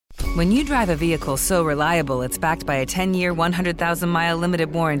When you drive a vehicle so reliable it's backed by a 10-year, 100,000-mile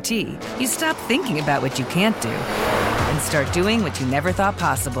limited warranty, you stop thinking about what you can't do and start doing what you never thought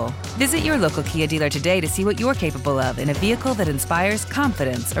possible. Visit your local Kia dealer today to see what you're capable of in a vehicle that inspires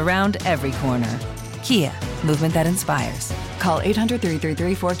confidence around every corner. Kia, movement that inspires. Call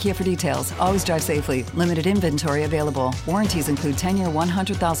 800-333-4KIA for details. Always drive safely. Limited inventory available. Warranties include 10-year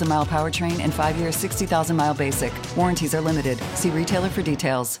 100,000-mile powertrain and 5-year 60,000-mile basic. Warranties are limited. See retailer for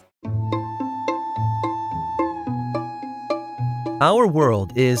details. Our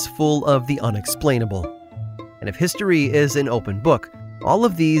world is full of the unexplainable. And if history is an open book, all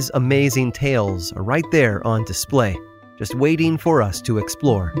of these amazing tales are right there on display, just waiting for us to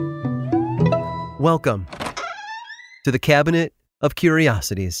explore. Welcome to the Cabinet of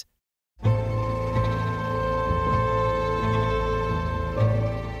Curiosities.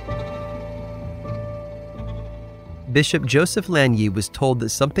 Bishop Joseph Lanier was told that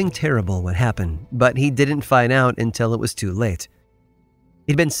something terrible would happen, but he didn't find out until it was too late.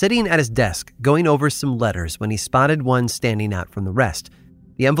 He'd been sitting at his desk going over some letters when he spotted one standing out from the rest.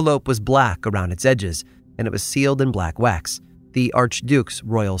 The envelope was black around its edges, and it was sealed in black wax, the Archduke's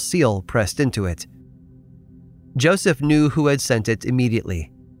royal seal pressed into it. Joseph knew who had sent it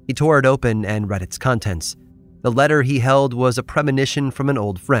immediately. He tore it open and read its contents. The letter he held was a premonition from an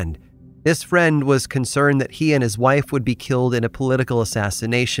old friend. This friend was concerned that he and his wife would be killed in a political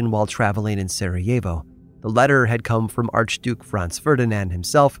assassination while traveling in Sarajevo. The letter had come from Archduke Franz Ferdinand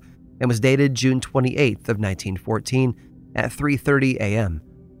himself and was dated June 28th of 1914 at 3:30 a.m.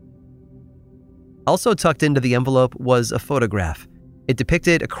 Also tucked into the envelope was a photograph. It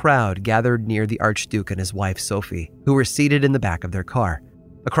depicted a crowd gathered near the Archduke and his wife Sophie, who were seated in the back of their car.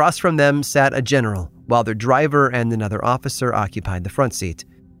 Across from them sat a general, while their driver and another officer occupied the front seat.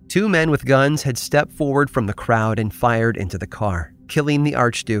 Two men with guns had stepped forward from the crowd and fired into the car, killing the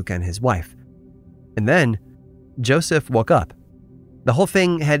Archduke and his wife. And then, Joseph woke up. The whole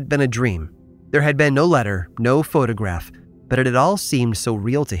thing had been a dream. There had been no letter, no photograph, but it had all seemed so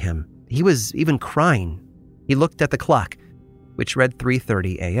real to him. He was even crying. He looked at the clock, which read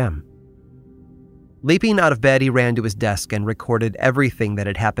 3:30 a.m. Leaping out of bed, he ran to his desk and recorded everything that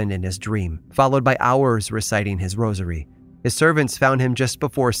had happened in his dream, followed by hours reciting his rosary. His servants found him just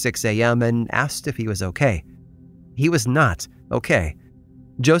before 6 a.m. and asked if he was okay. He was not okay.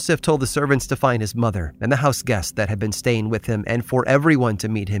 Joseph told the servants to find his mother and the house guests that had been staying with him and for everyone to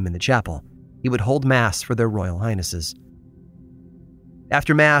meet him in the chapel. He would hold mass for their royal highnesses.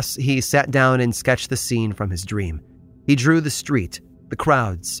 After mass, he sat down and sketched the scene from his dream. He drew the street, the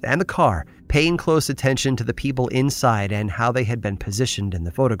crowds, and the car, paying close attention to the people inside and how they had been positioned in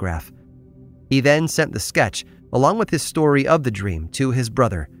the photograph. He then sent the sketch, along with his story of the dream, to his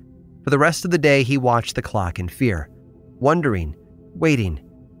brother. For the rest of the day, he watched the clock in fear, wondering, waiting.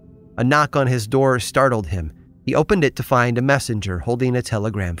 A knock on his door startled him. He opened it to find a messenger holding a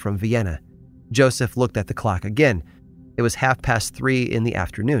telegram from Vienna. Joseph looked at the clock again. It was 3:30 in the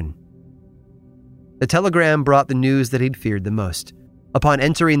afternoon. The telegram brought the news that he'd feared the most. Upon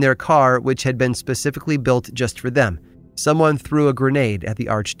entering their car, which had been specifically built just for them, someone threw a grenade at the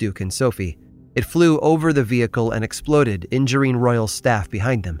Archduke and Sophie. It flew over the vehicle and exploded, injuring royal staff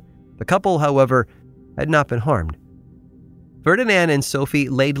behind them. The couple, however, had not been harmed. Ferdinand and Sophie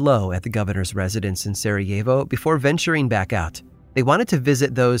laid low at the governor's residence in Sarajevo before venturing back out. They wanted to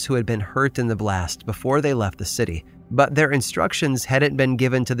visit those who had been hurt in the blast before they left the city, but their instructions hadn't been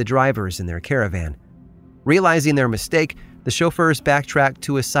given to the drivers in their caravan. Realizing their mistake, the chauffeurs backtracked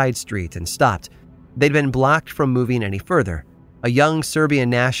to a side street and stopped. They'd been blocked from moving any further. A young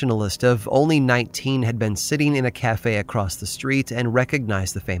Serbian nationalist of only 19 had been sitting in a cafe across the street and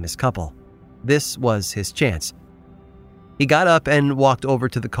recognized the famous couple. This was his chance. He got up and walked over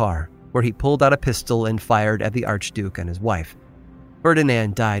to the car, where he pulled out a pistol and fired at the Archduke and his wife.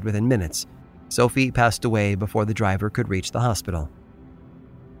 Ferdinand died within minutes. Sophie passed away before the driver could reach the hospital.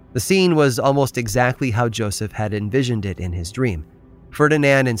 The scene was almost exactly how Joseph had envisioned it in his dream.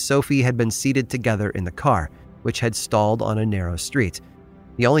 Ferdinand and Sophie had been seated together in the car, which had stalled on a narrow street.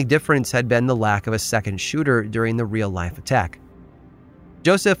 The only difference had been the lack of a second shooter during the real-life attack.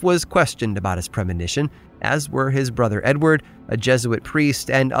 Joseph was questioned about his premonition, as were his brother Edward, a Jesuit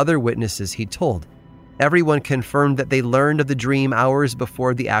priest, and other witnesses he told. Everyone confirmed that they learned of the dream hours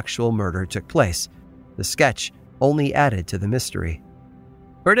before the actual murder took place. The sketch only added to the mystery.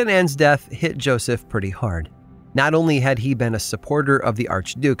 Ferdinand's death hit Joseph pretty hard. Not only had he been a supporter of the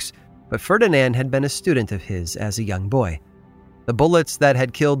Archduke's, but Ferdinand had been a student of his as a young boy. The bullets that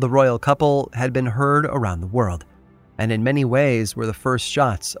had killed the royal couple had been heard around the world, and in many ways were the first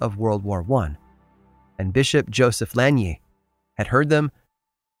shots of World War I. And Bishop Joseph Lanier had heard them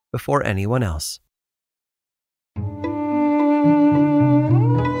before anyone else.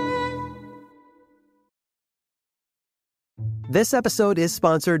 This episode is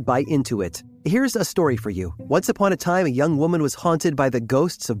sponsored by Intuit. Here's a story for you. Once upon a time, a young woman was haunted by the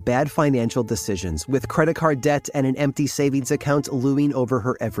ghosts of bad financial decisions, with credit card debt and an empty savings account looming over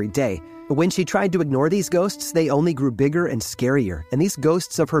her every day. When she tried to ignore these ghosts, they only grew bigger and scarier, and these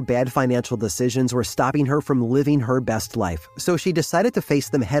ghosts of her bad financial decisions were stopping her from living her best life. So she decided to face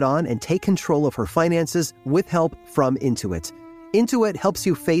them head on and take control of her finances with help from Intuit. Intuit helps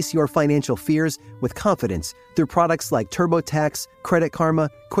you face your financial fears with confidence through products like TurboTax, Credit Karma,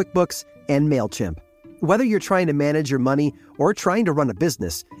 QuickBooks, and MailChimp. Whether you're trying to manage your money or trying to run a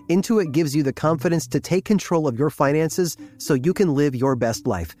business, Intuit gives you the confidence to take control of your finances so you can live your best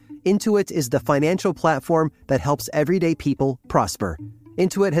life. Intuit is the financial platform that helps everyday people prosper.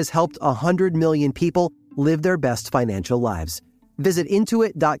 Intuit has helped 100 million people live their best financial lives. Visit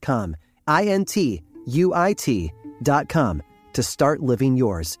Intuit.com, Intuit.com, to start living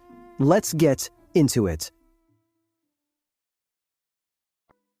yours. Let's get into it.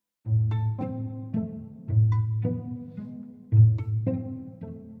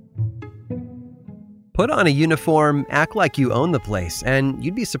 Put on a uniform, act like you own the place, and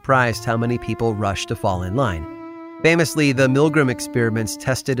you'd be surprised how many people rush to fall in line. Famously, the Milgram experiments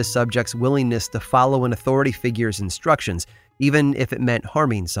tested a subject's willingness to follow an authority figure's instructions, even if it meant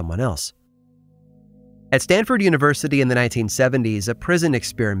harming someone else. At Stanford University in the 1970s, a prison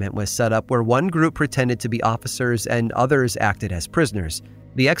experiment was set up where one group pretended to be officers and others acted as prisoners.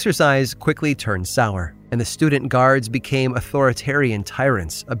 The exercise quickly turned sour, and the student guards became authoritarian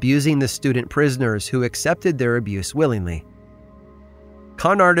tyrants, abusing the student prisoners who accepted their abuse willingly.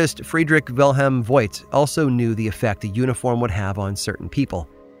 Con artist Friedrich Wilhelm Voigt also knew the effect a uniform would have on certain people.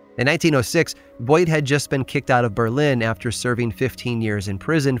 In 1906, Voigt had just been kicked out of Berlin after serving 15 years in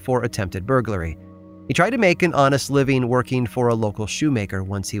prison for attempted burglary. He tried to make an honest living working for a local shoemaker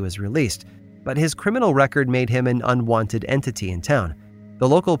once he was released, but his criminal record made him an unwanted entity in town. The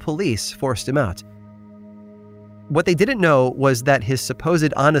local police forced him out. What they didn't know was that his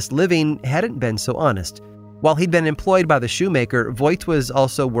supposed honest living hadn't been so honest. While he'd been employed by the shoemaker, Voigt was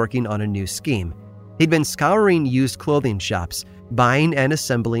also working on a new scheme. He'd been scouring used clothing shops, buying and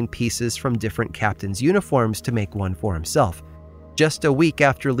assembling pieces from different captains' uniforms to make one for himself. Just a week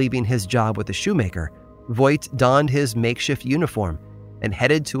after leaving his job with the shoemaker, Voigt donned his makeshift uniform and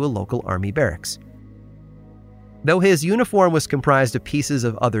headed to a local army barracks. Though his uniform was comprised of pieces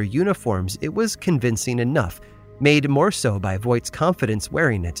of other uniforms, it was convincing enough, made more so by Voigt's confidence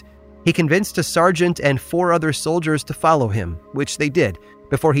wearing it. He convinced a sergeant and 4 other soldiers to follow him, which they did,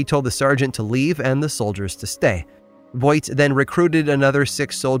 before he told the sergeant to leave and the soldiers to stay. Voigt then recruited another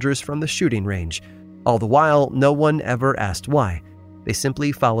 6 soldiers from the shooting range. All the while, no one ever asked why. They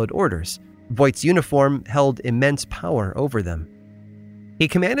simply followed orders. Voigt's uniform held immense power over them. He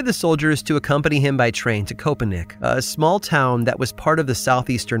commanded the soldiers to accompany him by train to Köpenick, a small town that was part of the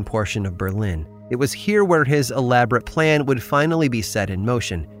southeastern portion of Berlin. It was here where his elaborate plan would finally be set in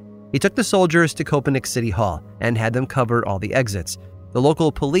motion. He took the soldiers to Köpenick City Hall and had them cover all the exits. The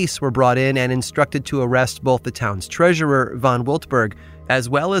local police were brought in and instructed to arrest both the town's treasurer, von Wiltberg, as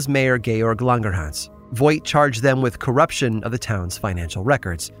well as Mayor Georg Langerhans. Voigt charged them with corruption of the town's financial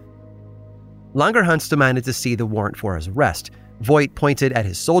records. Langerhans demanded to see the warrant for his arrest. Voigt pointed at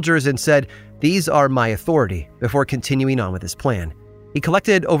his soldiers and said, "These are my authority," before continuing on with his plan. He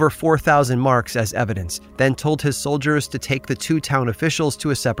collected over 4,000 marks as evidence, then told his soldiers to take the 2 town officials to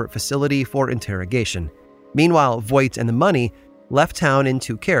a separate facility for interrogation. Meanwhile, Voigt and the money left town in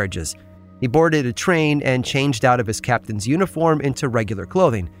 2 carriages. He boarded a train and changed out of his captain's uniform into regular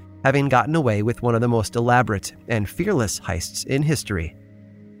clothing, having gotten away with one of the most elaborate and fearless heists in history.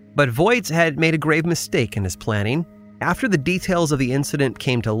 But Voigt had made a grave mistake in his planning. After the details of the incident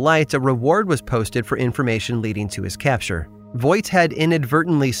came to light, a reward was posted for information leading to his capture. Voigt had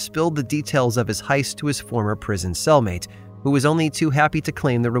inadvertently spilled the details of his heist to his former prison cellmate, who was only too happy to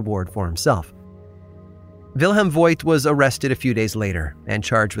claim the reward for himself. Wilhelm Voigt was arrested a few days later and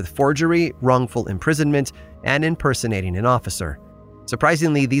charged with forgery, wrongful imprisonment, and impersonating an officer.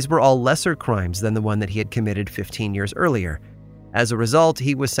 Surprisingly, these were all lesser crimes than the one that he had committed 15 years earlier. As a result,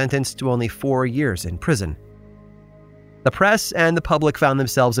 he was sentenced to only 4 years in prison. The press and the public found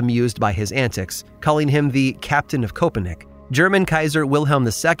themselves amused by his antics, calling him the Captain of Köpenick. German Kaiser Wilhelm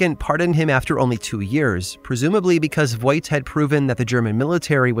II pardoned him after only 2 years, presumably because Voigt had proven that the German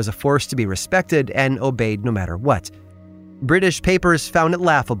military was a force to be respected and obeyed no matter what. British papers found it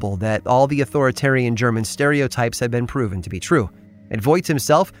laughable that all the authoritarian German stereotypes had been proven to be true, and Voigt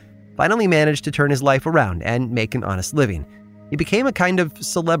himself finally managed to turn his life around and make an honest living. He became a kind of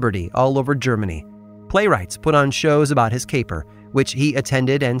celebrity all over Germany. Playwrights put on shows about his caper, which he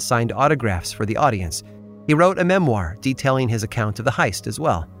attended and signed autographs for the audience. He wrote a memoir detailing his account of the heist as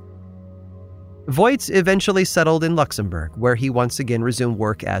well. Voigt eventually settled in Luxembourg, where he once again resumed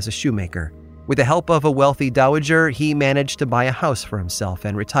work as a shoemaker. With the help of a wealthy dowager, he managed to buy a house for himself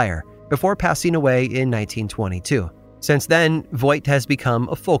and retire, before passing away in 1922. Since then, Voigt has become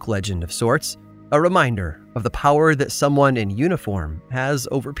a folk legend of sorts, a reminder of the power that someone in uniform has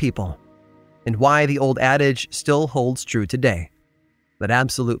over people, and why the old adage still holds true today, that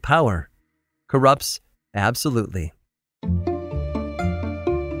absolute power corrupts absolutely.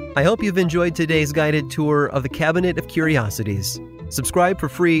 I hope you've enjoyed today's guided tour of the Cabinet of Curiosities. Subscribe for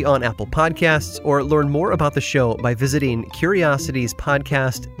free on Apple Podcasts or learn more about the show by visiting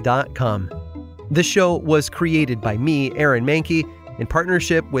curiositiespodcast.com. This show was created by me, Aaron Mahnke, in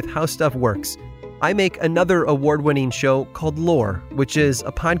partnership with How Stuff Works. I make another award-winning show called Lore, which is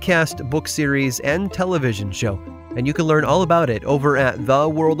a podcast, book series, and television show, and you can learn all about it over at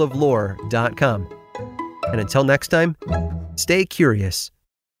theworldoflore.com. And until next time, stay curious.